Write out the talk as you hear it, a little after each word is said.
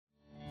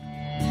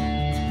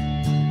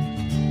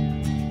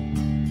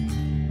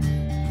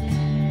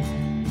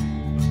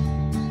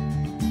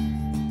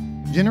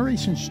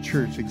Generations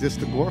Church exists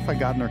to glorify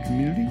God in our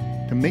community,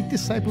 to make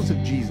disciples of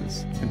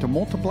Jesus, and to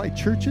multiply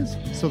churches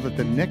so that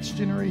the next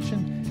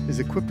generation is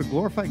equipped to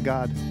glorify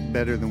God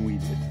better than we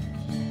did.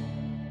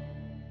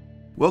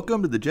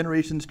 Welcome to the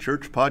Generations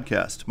Church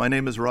podcast. My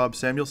name is Rob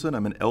Samuelson.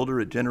 I'm an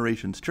elder at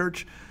Generations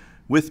Church.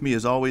 With me,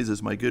 as always,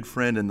 is my good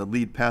friend and the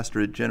lead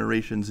pastor at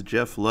Generations,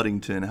 Jeff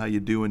Luddington. How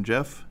you doing,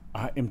 Jeff?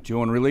 I am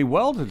doing really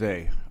well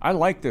today. I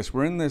like this.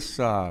 We're in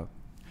this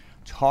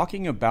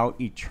talking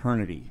about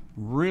eternity.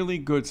 Really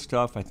good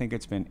stuff. I think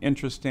it's been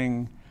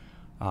interesting.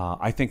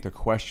 I think the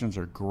questions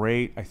are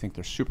great. I think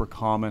they're super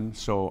common.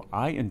 So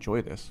I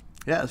enjoy this.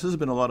 Yeah, this has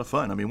been a lot of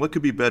fun. I mean, what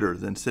could be better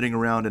than sitting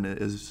around and,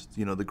 as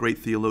you know, the great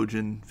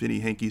theologian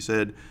Vinny Hankey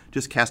said,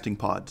 just casting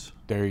pods.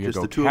 There you go.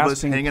 Just the two of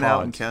us hanging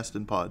out and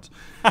casting pods.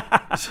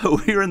 So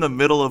we're in the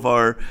middle of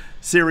our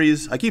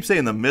series. I keep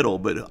saying the middle,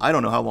 but I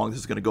don't know how long this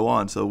is going to go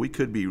on. So we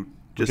could be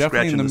just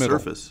scratching the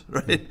surface,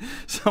 right?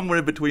 Somewhere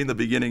in between the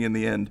beginning and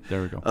the end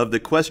of the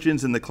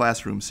Questions in the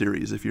Classroom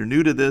series. If you're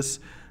new to this,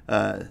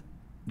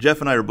 Jeff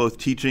and I are both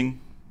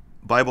teaching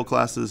Bible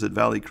classes at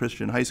Valley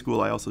Christian High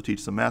School. I also teach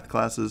some math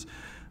classes.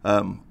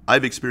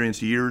 I've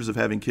experienced years of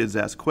having kids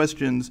ask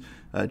questions.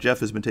 Jeff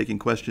has been taking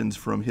questions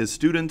from his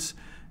students,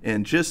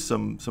 and just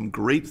some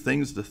great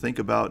things to think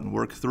about and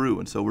work through.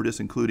 And so we're just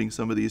including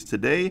some of these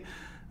today.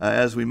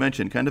 As we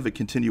mentioned, kind of a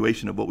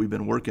continuation of what we've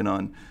been working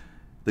on.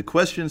 The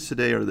questions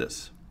today are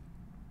this: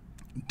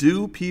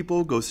 do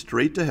people go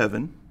straight to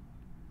heaven,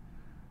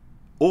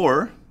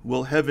 or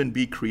will heaven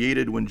be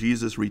created when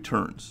Jesus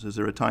returns? Is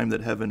there a time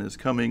that heaven is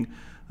coming?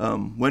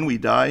 When we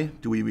die,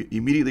 do we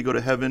immediately go to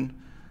heaven?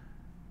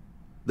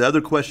 The other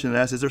question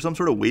asked, is there some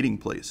sort of waiting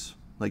place?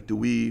 Like, do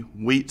we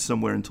wait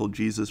somewhere until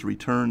Jesus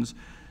returns?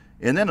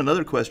 And then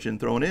another question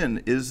thrown in,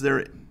 is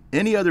there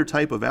any other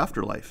type of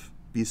afterlife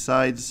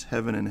besides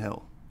heaven and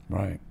hell?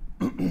 Right.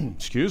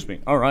 Excuse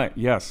me. All right.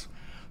 Yes.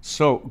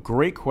 So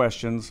great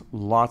questions.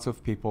 Lots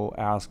of people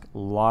ask a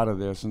lot of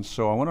this. And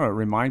so I want to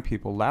remind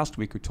people, last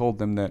week we told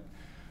them that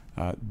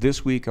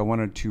this week I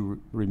wanted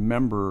to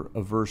remember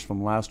a verse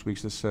from last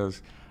week that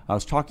says, I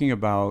was talking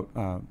about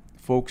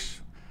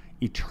folks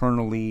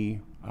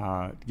eternally,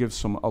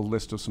 gives a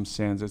list of some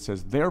sins. It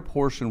says, their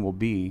portion will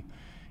be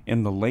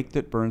in the lake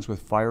that burns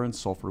with fire and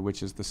sulfur,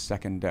 which is the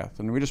second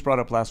death. And we just brought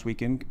up last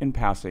week in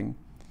passing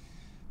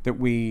that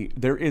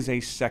there is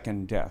a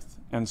second death.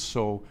 And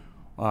so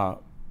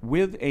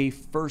with a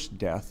first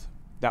death,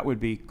 that would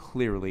be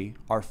clearly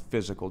our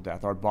physical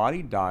death. Our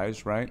body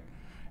dies, right?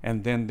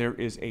 And then there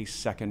is a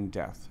second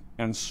death.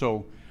 And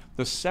so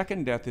the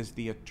second death is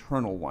the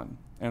eternal one.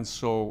 And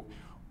so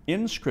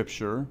in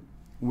Scripture,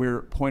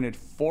 we're pointed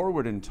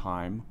forward in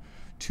time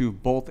to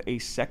both a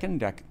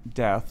second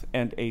death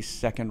and a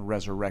second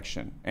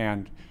resurrection.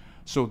 And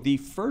so the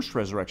first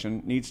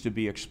resurrection needs to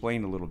be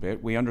explained a little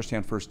bit. We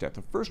understand first death.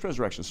 The first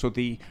resurrection, so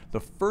the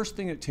first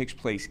thing that takes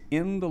place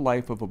in the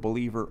life of a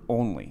believer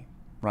only,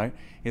 right,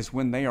 is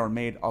when they are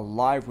made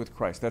alive with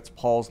Christ. That's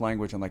Paul's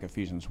language in like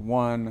Ephesians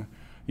 1.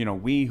 You know,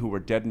 we who were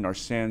dead in our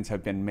sins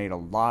have been made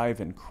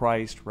alive in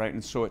Christ, right?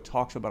 And so it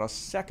talks about a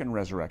second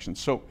resurrection.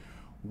 So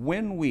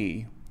when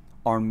we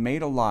are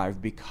made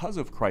alive because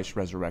of Christ's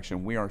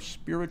resurrection, we are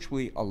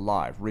spiritually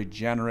alive,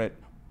 regenerate,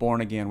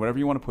 born again, whatever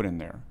you want to put in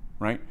there,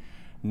 right?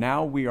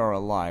 Now we are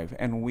alive,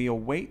 and we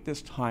await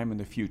this time in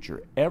the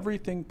future.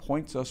 Everything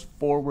points us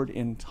forward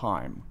in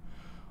time.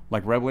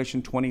 Like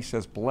Revelation 20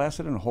 says,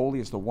 blessed and holy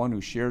is the one who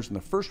shares in the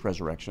first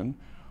resurrection.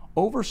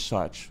 Over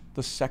such,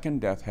 the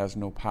second death has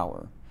no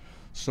power.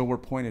 So we're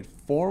pointed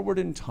forward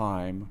in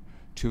time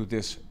to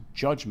this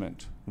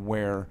judgment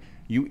where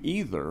you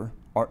either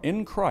are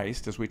in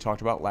Christ, as we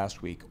talked about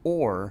last week,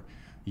 or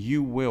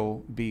you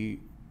will be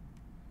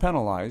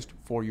penalized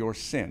for your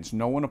sins.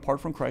 No one apart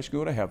from Christ can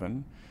go to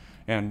heaven,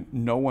 and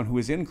no one who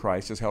is in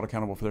Christ is held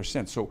accountable for their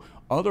sins. So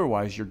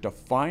otherwise, you're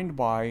defined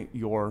by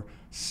your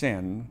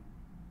sin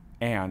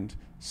and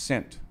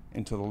sent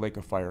into the lake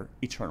of fire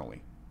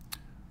eternally.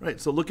 Right.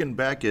 So looking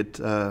back at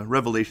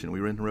Revelation, we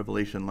were in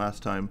Revelation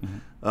last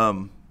time.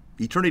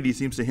 Mm-hmm. Eternity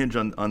seems to hinge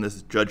on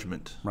this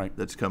judgment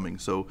that's coming.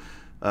 So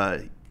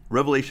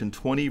Revelation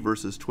 20,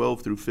 verses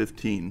 12 through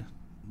 15,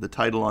 the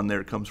title on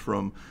there comes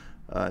from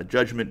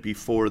Judgment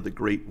Before the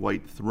Great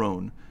White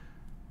Throne.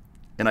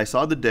 And I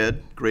saw the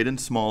dead, great and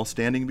small,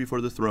 standing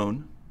before the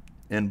throne,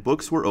 and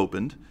books were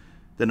opened.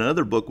 Then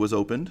another book was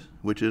opened,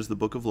 which is the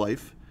book of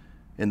life.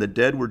 And the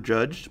dead were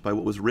judged by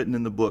what was written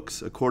in the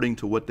books, according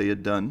to what they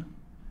had done.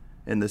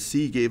 And the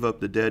sea gave up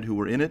the dead who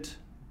were in it.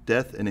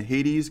 Death and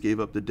Hades gave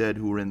up the dead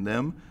who were in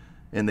them,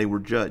 and they were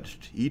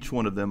judged, each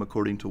one of them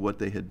according to what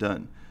they had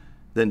done.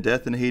 Then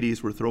death and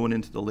Hades were thrown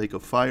into the lake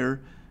of fire.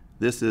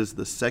 This is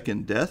the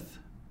second death,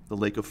 the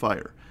lake of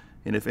fire.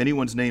 And if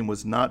anyone's name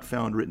was not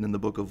found written in the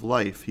book of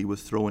life, he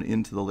was thrown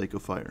into the lake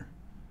of fire.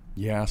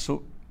 Yeah,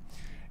 so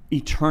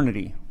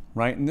eternity,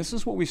 right? And this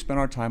is what we spent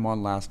our time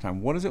on last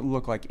time. What does it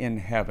look like in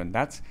heaven?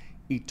 That's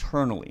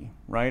eternally,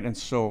 right? And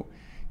so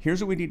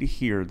here's what we need to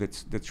hear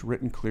that's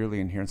written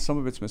clearly in here, and some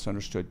of it's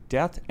misunderstood.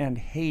 Death and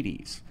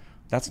Hades,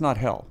 that's not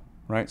hell,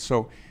 right?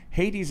 So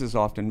Hades is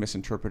often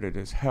misinterpreted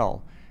as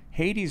hell.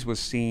 Hades was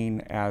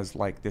seen as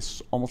like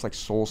this, almost like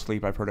soul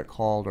sleep, I've heard it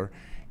called, or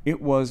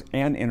it was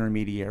an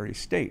intermediary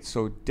state.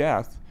 So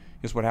death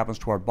is what happens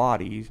to our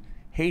bodies.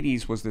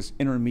 Hades was this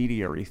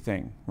intermediary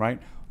thing,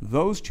 right?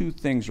 Those two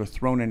things are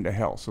thrown into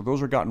hell. So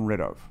those are gotten rid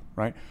of,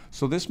 right?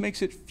 So this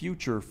makes it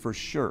future for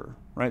sure,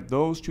 right?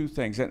 Those two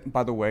things. And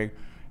by the way,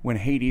 when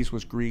Hades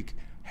was Greek,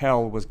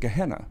 hell was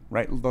Gehenna,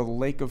 right? The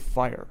lake of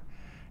fire.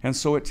 And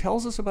so it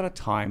tells us about a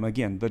time,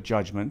 again, the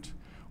judgment,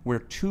 where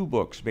two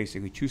books,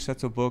 basically two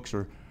sets of books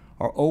are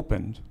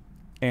opened.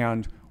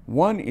 And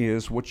one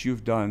is what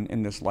you've done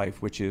in this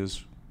life, which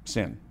is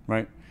sin,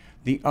 right?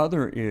 The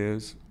other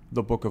is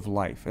the book of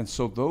life. And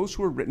so those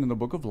who are written in the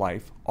book of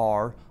life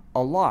are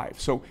alive.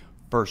 So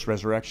first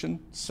resurrection,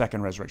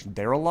 second resurrection,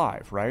 they're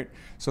alive, right?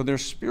 So they're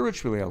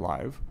spiritually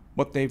alive,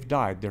 but they've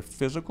died. Their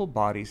physical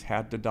bodies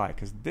had to die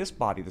because this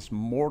body, this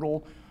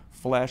mortal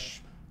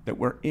flesh that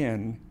we're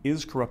in,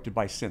 is corrupted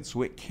by sin.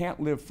 So it can't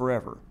live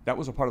forever. That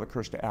was a part of the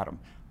curse to Adam.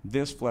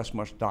 This flesh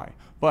must die.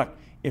 But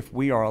if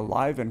we are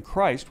alive in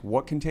Christ,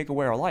 what can take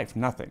away our life?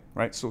 Nothing,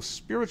 right? So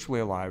spiritually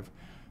alive,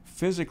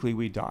 physically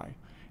we die.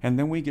 And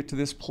then we get to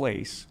this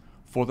place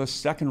for the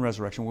second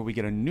resurrection where we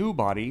get a new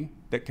body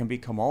that can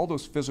become all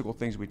those physical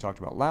things we talked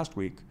about last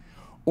week,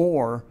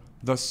 or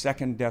the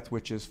second death,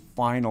 which is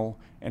final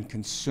and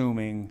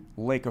consuming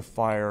lake of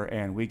fire,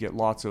 and we get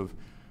lots of,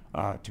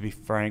 to be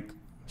frank,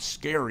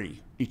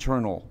 scary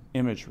eternal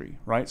imagery,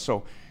 right?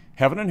 So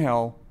heaven and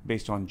hell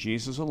based on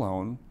Jesus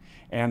alone,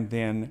 and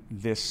then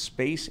this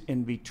space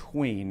in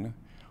between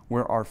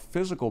where our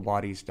physical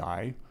bodies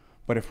die,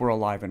 but if we're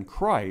alive in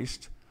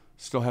Christ,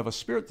 still have a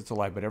spirit that's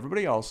alive, but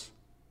everybody else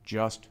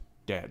just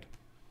dead.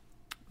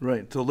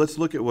 Right. So let's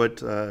look at what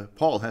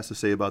Paul has to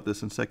say about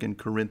this in 2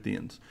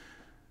 Corinthians.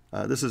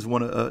 This is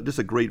just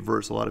a great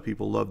verse. A lot of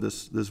people love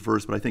this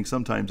verse, but I think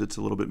sometimes it's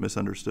a little bit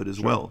misunderstood as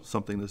well,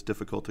 something that's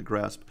difficult to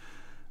grasp.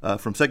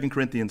 From 2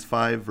 Corinthians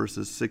 5,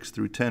 verses 6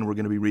 through 10, we're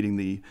going to be reading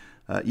the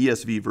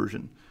ESV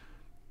version.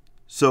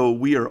 So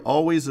we are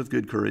always of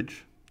good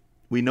courage.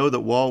 We know that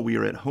while we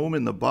are at home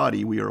in the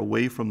body, we are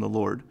away from the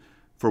Lord,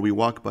 for we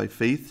walk by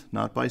faith,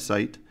 not by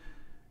sight.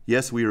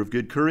 Yes, we are of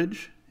good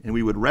courage, and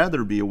we would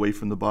rather be away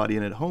from the body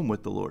and at home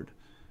with the Lord.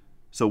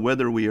 So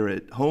whether we are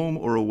at home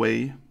or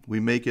away,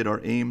 we make it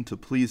our aim to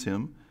please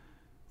him.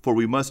 For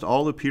we must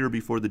all appear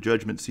before the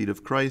judgment seat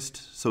of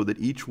Christ, so that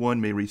each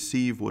one may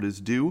receive what is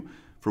due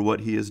for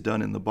what he has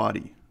done in the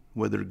body,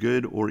 whether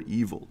good or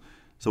evil.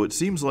 So it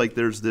seems like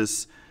there's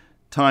this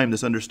time,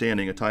 this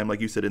understanding, a time,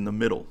 like you said, in the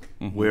middle,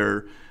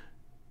 where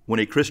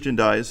when a Christian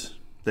dies,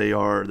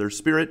 their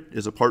spirit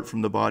is apart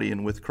from the body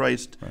and with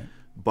Christ. Right.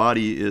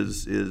 Body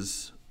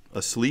is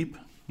asleep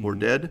or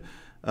dead.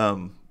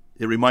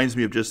 It reminds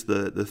me of just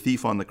the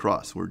thief on the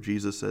cross, where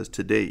Jesus says,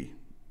 "Today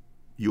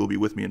you will be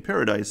with me in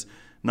paradise,"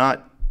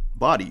 not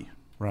body,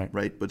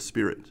 right, but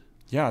spirit.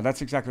 Yeah,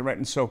 that's exactly right.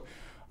 And so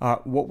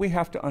what we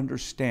have to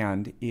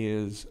understand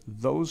is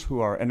those who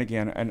are, and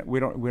again, and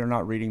we're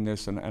not reading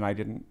this, and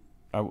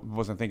I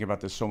wasn't thinking about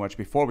this so much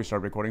before we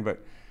started recording,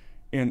 but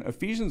in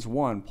Ephesians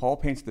 1, Paul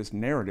paints this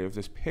narrative,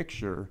 this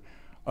picture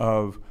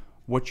of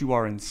what you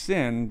are in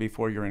sin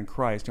before you're in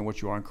Christ and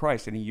what you are in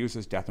Christ, and he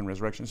uses death and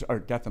resurrection, or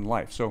death and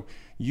life. So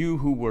you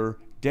who were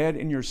dead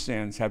in your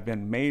sins have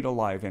been made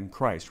alive in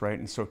Christ, right?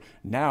 And so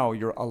now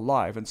you're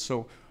alive. And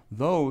so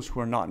those who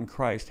are not in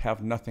Christ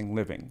have nothing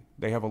living.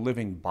 They have a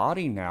living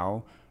body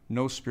now,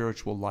 no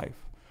spiritual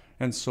life.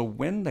 And so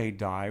when they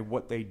die,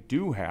 what they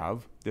do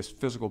have, this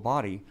physical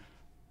body,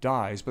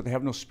 dies, but they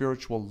have no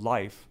spiritual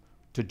life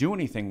to do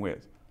anything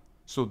with.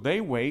 So they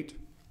wait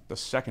the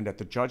second at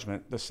the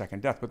judgment, the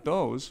second death. But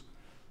those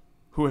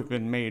who have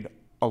been made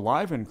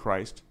alive in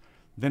Christ,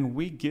 then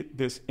we get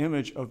this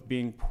image of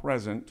being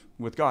present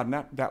with God.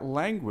 And that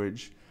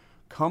language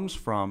comes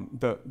from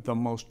the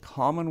most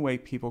common way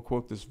people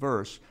quote this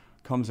verse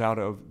comes out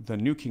of the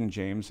New King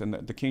James, and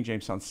the King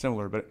James sounds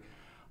similar, but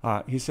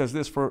he says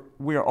this: "For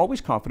we are always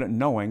confident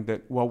knowing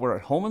that while we're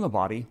at home in the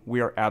body, we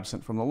are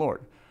absent from the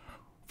Lord.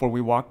 For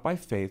we walk by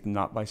faith,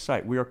 not by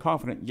sight. We are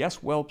confident,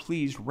 yes, well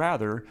pleased,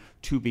 rather,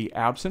 to be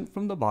absent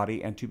from the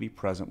body and to be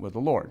present with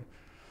the Lord."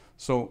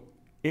 So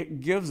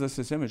it gives us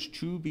this image,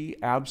 to be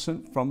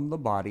absent from the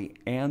body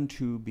and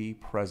to be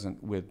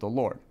present with the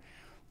Lord.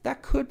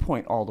 That could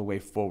point all the way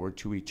forward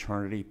to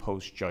eternity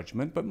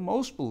post-judgment, but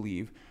most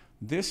believe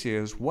this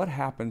is what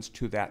happens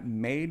to that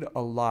made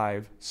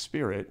alive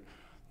spirit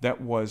that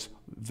was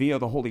via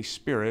the Holy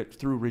Spirit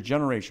through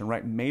regeneration,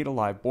 right? Made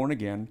alive, born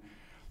again,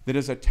 that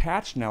is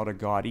attached now to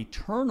God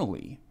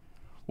eternally.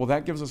 Well,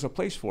 that gives us a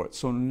place for it.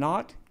 So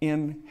not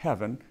in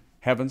heaven.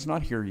 Heaven's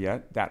not here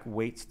yet. That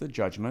waits the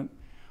judgment,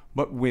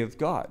 but with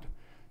God.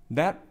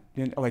 That,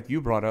 like you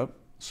brought up,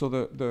 so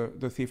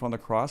the thief on the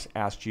cross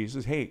asked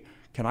Jesus, "Hey,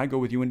 can I go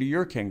with you into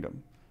your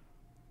kingdom?"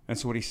 And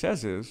so what he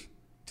says is,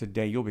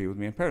 "Today you'll be with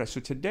me in paradise." So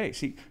today,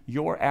 see,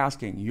 you're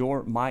asking,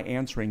 my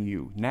answering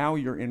you. Now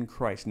you're in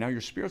Christ. Now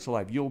your spirit's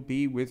alive. You'll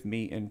be with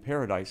me in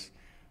paradise.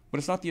 But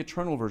it's not the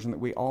eternal version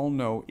that we all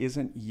know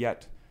isn't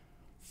yet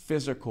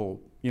physical,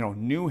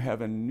 new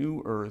heaven,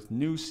 new earth,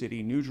 new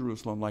city, new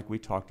Jerusalem, like we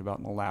talked about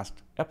in the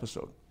last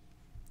episode.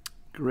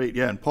 Great,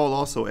 yeah. And Paul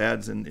also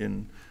adds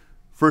in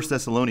 1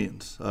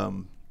 Thessalonians,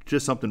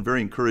 just something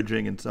very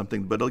encouraging and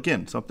something, but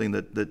again, something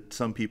that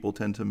some people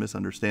tend to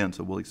misunderstand,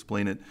 so we'll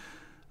explain it.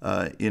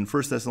 In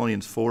 1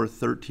 Thessalonians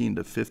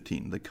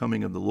 4:13-15, the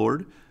coming of the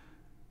Lord.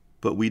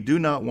 But we do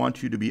not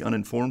want you to be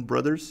uninformed,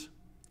 brothers,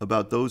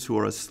 about those who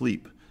are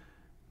asleep,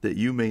 that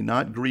you may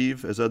not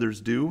grieve as others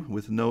do,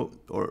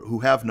 who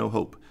have no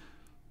hope.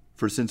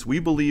 For since we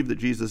believe that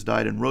Jesus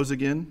died and rose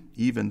again,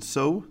 even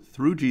so,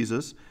 through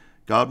Jesus,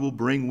 God will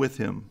bring with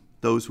him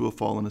those who have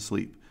fallen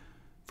asleep.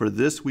 For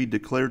this we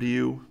declare to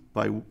you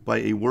by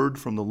a word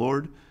from the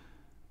Lord,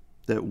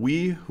 that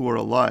we who are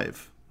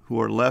alive,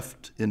 who are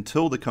left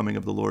until the coming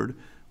of the Lord,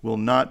 will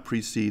not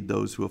precede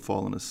those who have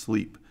fallen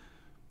asleep.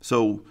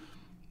 So,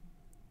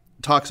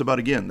 talks about,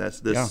 again,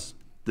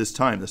 this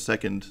time, the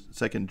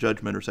second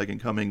judgment or second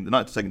coming,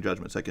 not second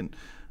judgment, second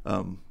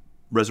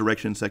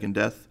resurrection, second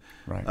death.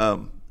 Right.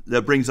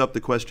 That brings up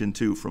the question,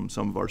 too, from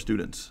some of our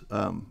students.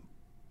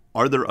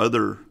 Are there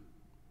other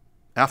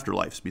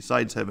afterlives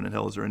besides heaven and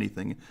hell? Is there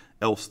anything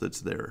else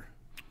that's there?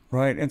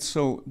 Right. And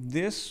so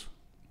this,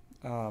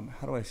 how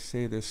do I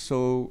say this?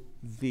 So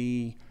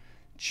the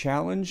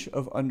challenge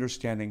of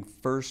understanding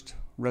first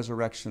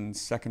resurrection,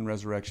 second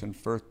resurrection,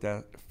 first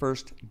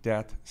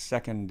death,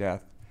 second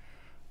death,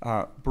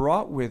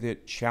 brought with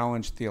it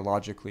challenge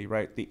theologically,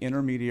 right? The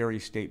intermediary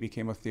state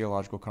became a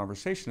theological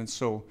conversation. And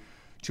so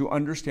to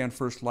understand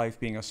first life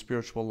being a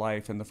spiritual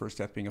life and the first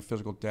death being a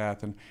physical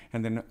death, and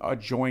then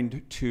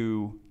adjoined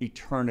to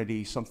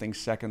eternity, something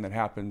second that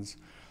happens,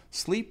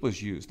 sleep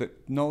was used.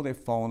 That no, they've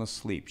fallen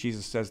asleep.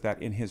 Jesus says that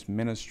in his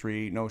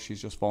ministry. No,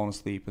 she's just fallen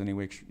asleep, and then he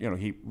wakes,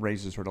 he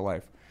raises her to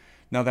life.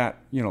 Now that,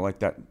 like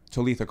that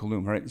Talitha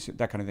Koum, right?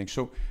 That kind of thing.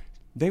 So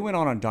they went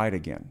on and died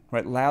again,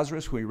 right?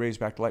 Lazarus, who he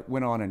raised back to life,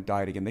 went on and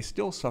died again. They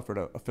still suffered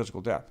a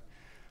physical death.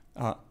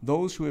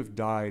 Those who have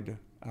died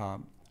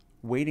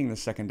waiting the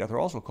second death are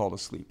also called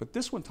asleep. But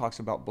this one talks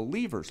about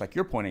believers, like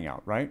you're pointing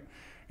out, right?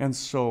 And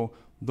so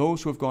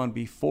those who have gone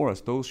before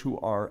us, those who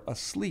are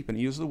asleep, and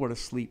he uses the word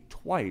asleep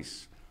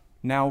twice,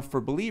 now for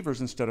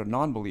believers instead of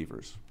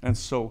non-believers. And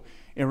so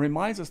it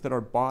reminds us that our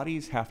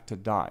bodies have to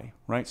die,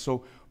 right?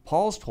 So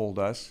Paul's told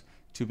us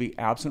to be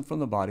absent from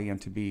the body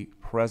and to be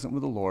present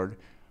with the Lord,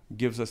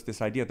 gives us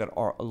this idea that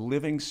our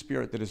living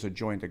spirit that is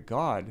adjoined to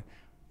God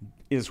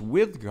is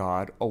with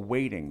God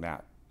awaiting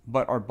that,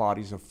 but our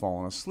bodies have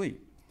fallen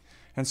asleep.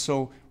 And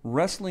so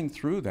wrestling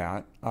through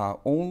that,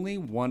 only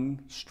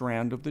one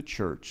strand of the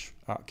church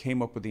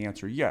came up with the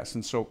answer yes.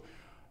 And so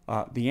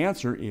the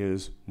answer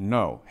is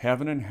no.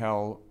 Heaven and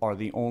hell are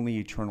the only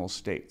eternal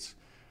states.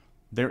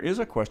 There is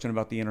a question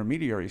about the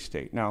intermediary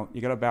state. Now,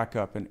 you got to back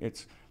up, and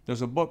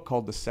there's a book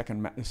called the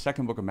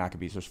second book of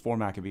Maccabees. There's 4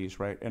 Maccabees,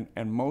 right?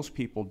 And most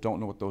people don't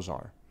know what those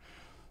are.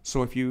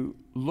 So if you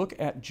look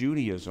at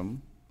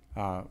Judaism,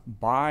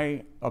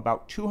 by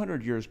about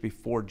 200 years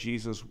before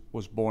Jesus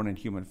was born in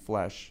human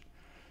flesh,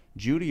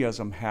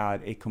 Judaism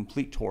had a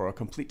complete Torah, a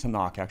complete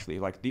Tanakh, actually,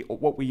 like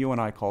what you and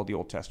I call the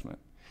Old Testament.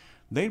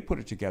 They put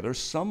it together.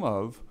 Some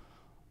of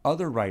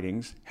other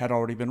writings had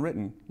already been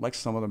written, like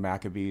some of the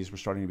Maccabees were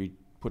starting to be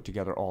put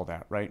together, all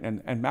that, right?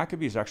 And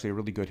Maccabees is actually a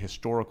really good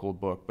historical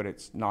book, but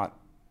it's not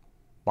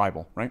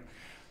Bible, right?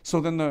 So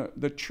then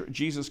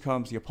Jesus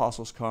comes, the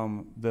apostles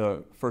come,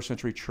 the first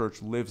century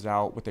church lives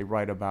out what they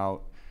write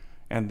about,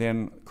 and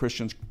then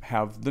Christians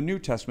have the New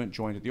Testament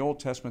joined to the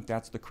Old Testament.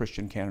 That's the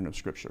Christian canon of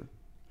Scripture.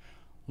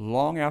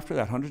 Long after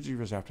that, hundreds of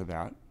years after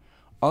that,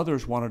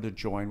 others wanted to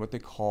join what they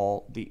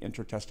call the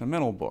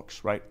intertestamental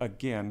books, right?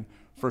 Again,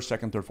 1st,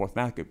 2nd, 3rd,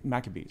 4th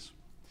Maccabees.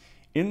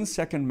 In the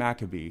 2nd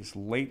Maccabees,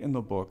 late in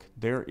the book,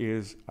 there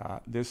is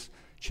this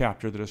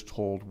chapter that is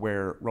told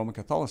where Roman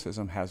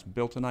Catholicism has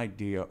built an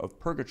idea of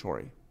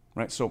purgatory,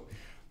 right? So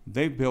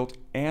they built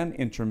an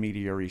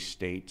intermediary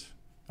state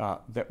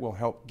that will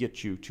help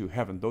get you to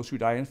heaven. Those who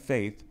die in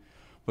faith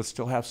but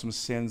still have some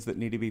sins that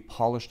need to be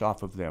polished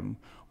off of them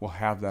will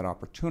have that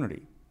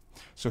opportunity.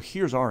 So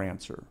here's our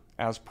answer.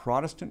 As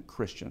Protestant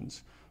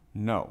Christians,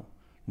 no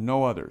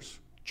others.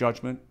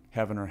 Judgment,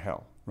 heaven or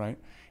hell, right?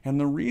 And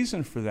the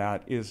reason for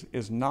that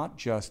is not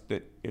just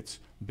that it's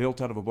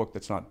built out of a book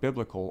that's not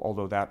biblical,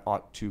 although that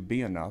ought to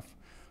be enough,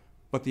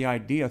 but the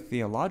idea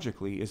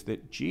theologically is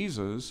that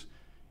Jesus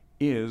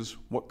is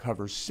what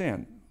covers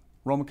sin.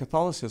 Roman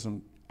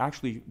Catholicism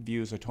actually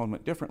views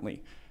atonement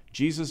differently.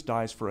 Jesus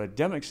dies for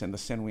Adamic sin, the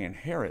sin we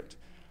inherit.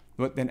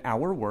 But then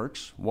our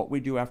works, what we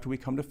do after we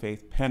come to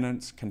faith,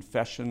 penance,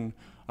 confession,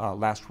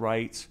 last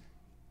rites,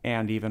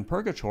 and even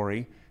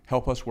purgatory,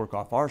 help us work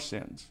off our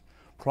sins.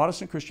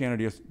 Protestant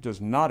Christianity does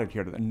not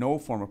adhere to that. No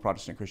form of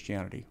Protestant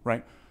Christianity,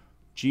 right?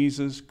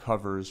 Jesus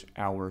covers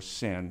our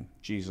sin,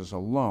 Jesus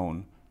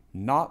alone,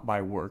 not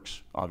by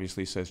works,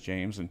 obviously, says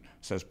James and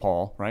says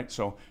Paul, right?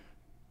 So,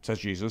 says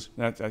Jesus,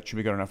 that should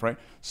be good enough, right?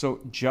 So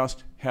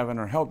just heaven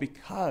or hell,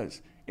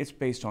 because it's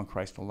based on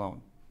Christ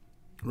alone.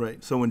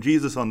 Right. So when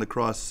Jesus on the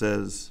cross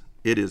says,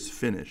 "It is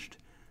finished,"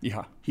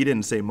 yeah, he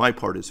didn't say, "My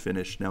part is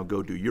finished, now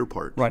go do your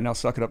part." Right, now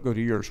suck it up, go do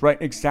yours. Right,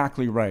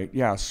 exactly right.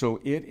 Yeah, so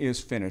it is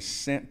finished.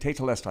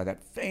 Tetelestai,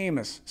 that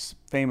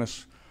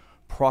famous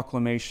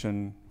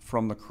proclamation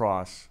from the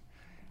cross,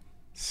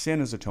 sin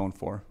is atoned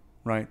for,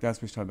 right? That's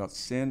what he's talking about.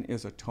 Sin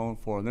is atoned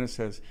for. And then it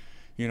says,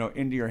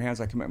 into your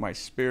hands I commit my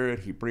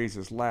spirit. He breathes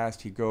his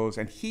last. He goes,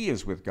 and he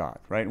is with God,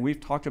 right? And we've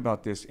talked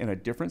about this in a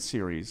different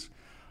series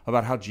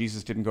about how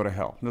Jesus didn't go to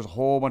hell. And there's a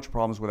whole bunch of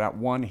problems with that.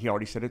 One, he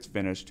already said it's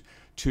finished.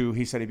 Two,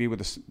 he said he'd be with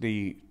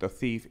the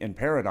thief in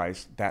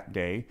paradise that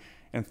day.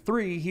 And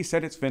three, he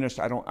said it's finished.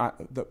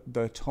 The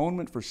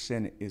atonement for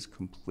sin is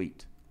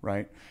complete,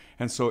 right?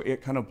 And so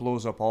it kind of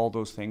blows up all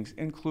those things,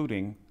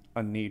 including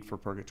a need for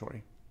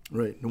purgatory.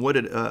 Right. And what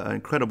an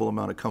incredible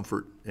amount of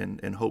comfort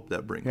and hope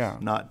that brings. Yeah.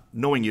 Not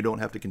knowing you don't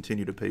have to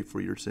continue to pay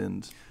for your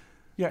sins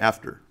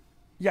after.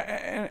 Yeah,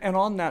 and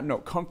on that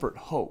note, comfort,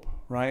 hope,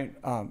 right?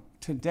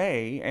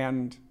 Today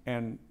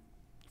and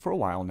for a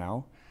while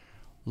now,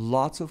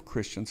 lots of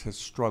Christians have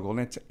struggled.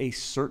 And it's a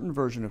certain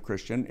version of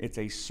Christian. It's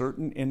a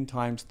certain end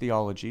times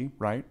theology,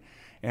 right?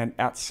 And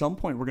at some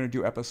point, we're going to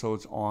do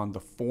episodes on the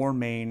four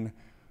main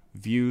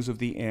views of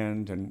the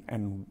end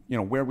and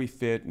where we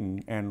fit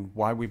and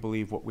why we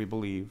believe what we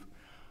believe.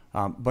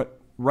 But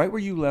right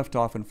where you left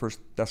off in 1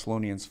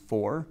 Thessalonians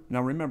 4,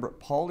 now remember,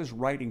 Paul is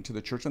writing to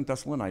the church in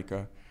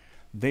Thessalonica.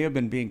 They have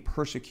been being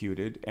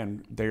persecuted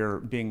and they're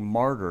being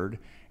martyred,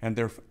 and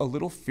they're a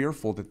little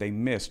fearful that they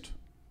missed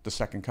the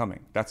second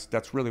coming.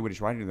 That's really what he's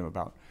writing to them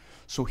about.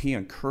 So he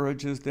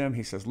encourages them.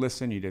 He says,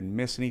 listen, you didn't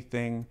miss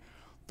anything.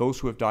 Those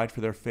who have died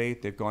for their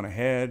faith, they've gone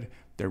ahead.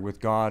 They're with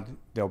God.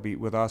 They'll be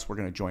with us. We're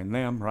going to join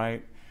them,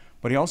 right?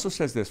 But he also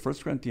says this, 1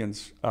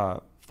 Corinthians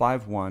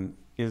 5:1,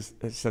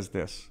 it says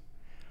this,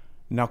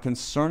 now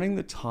concerning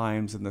the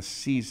times and the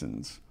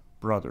seasons,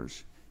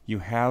 brothers, you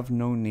have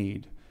no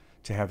need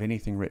to have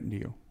anything written to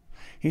you.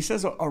 He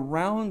says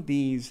around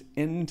these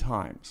end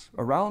times,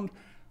 around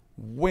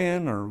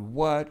when or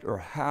what or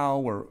how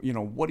or,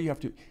 what do you have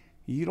to,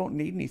 you don't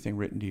need anything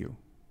written to you,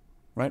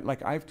 right?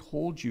 Like I've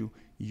told you,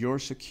 you're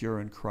secure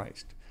in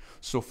Christ.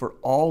 So for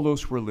all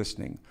those who are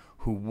listening,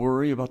 who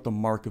worry about the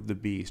mark of the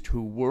beast,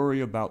 who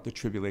worry about the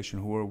tribulation,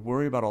 who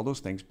worry about all those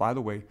things, by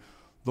the way,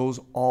 those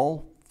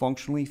all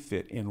functionally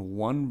fit in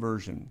one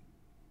version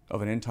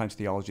of an end times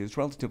theology that's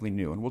relatively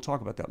new, and we'll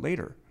talk about that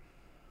later.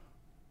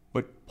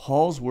 But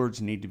Paul's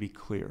words need to be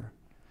clear.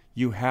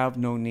 You have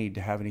no need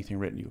to have anything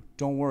written to you.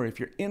 Don't worry. If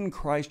you're in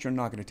Christ, you're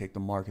not going to take the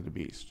mark of the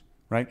beast,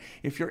 right?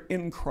 If you're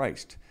in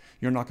Christ,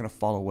 you're not going to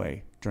fall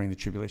away during the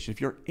tribulation.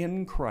 If you're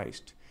in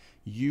Christ,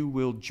 you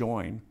will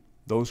join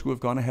those who have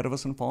gone ahead of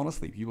us and fallen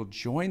asleep. You will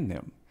join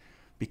them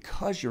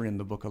because you're in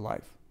the book of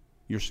life.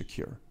 You're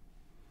secure.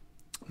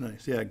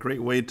 Nice. Yeah,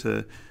 great way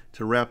to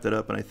wrap that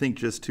up. And I think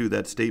just to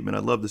that statement,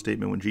 I love the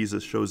statement when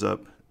Jesus shows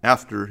up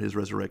after his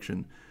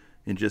resurrection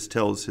and just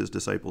tells his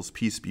disciples,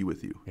 peace be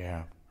with you.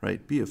 Yeah.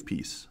 Right? Be of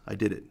peace. I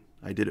did it.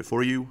 I did it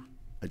for you.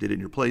 I did it in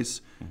your place.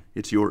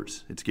 It's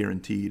yours. It's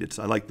guaranteed.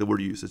 I like the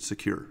word you use. It's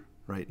secure,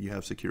 right? You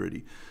have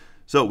security.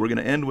 So we're going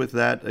to end with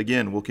that.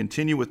 Again, we'll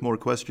continue with more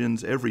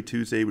questions. Every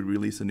Tuesday we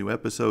release a new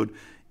episode.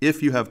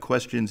 If you have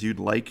questions you'd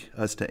like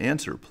us to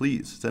answer,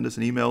 please send us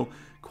an email,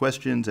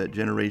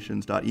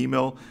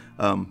 questions@generations.email.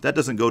 That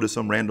doesn't go to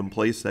some random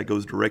place. That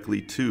goes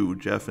directly to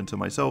Jeff and to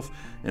myself,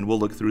 and we'll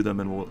look through them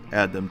and we'll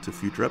add them to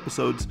future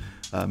episodes.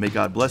 May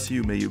God bless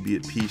you. May you be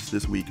at peace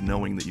this week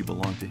knowing that you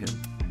belong to him.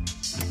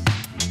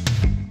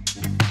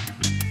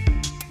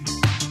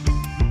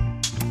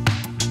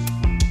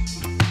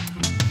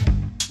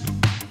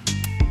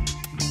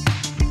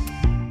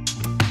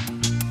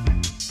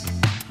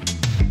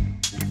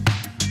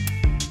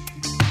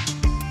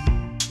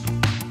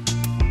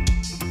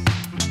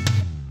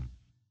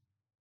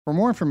 For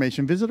more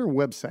information, visit our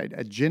website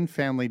at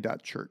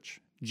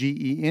genfamily.church,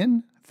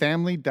 GEN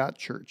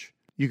family.church.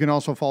 You can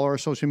also follow our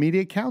social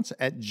media accounts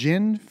at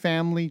Gen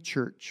Family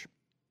Church.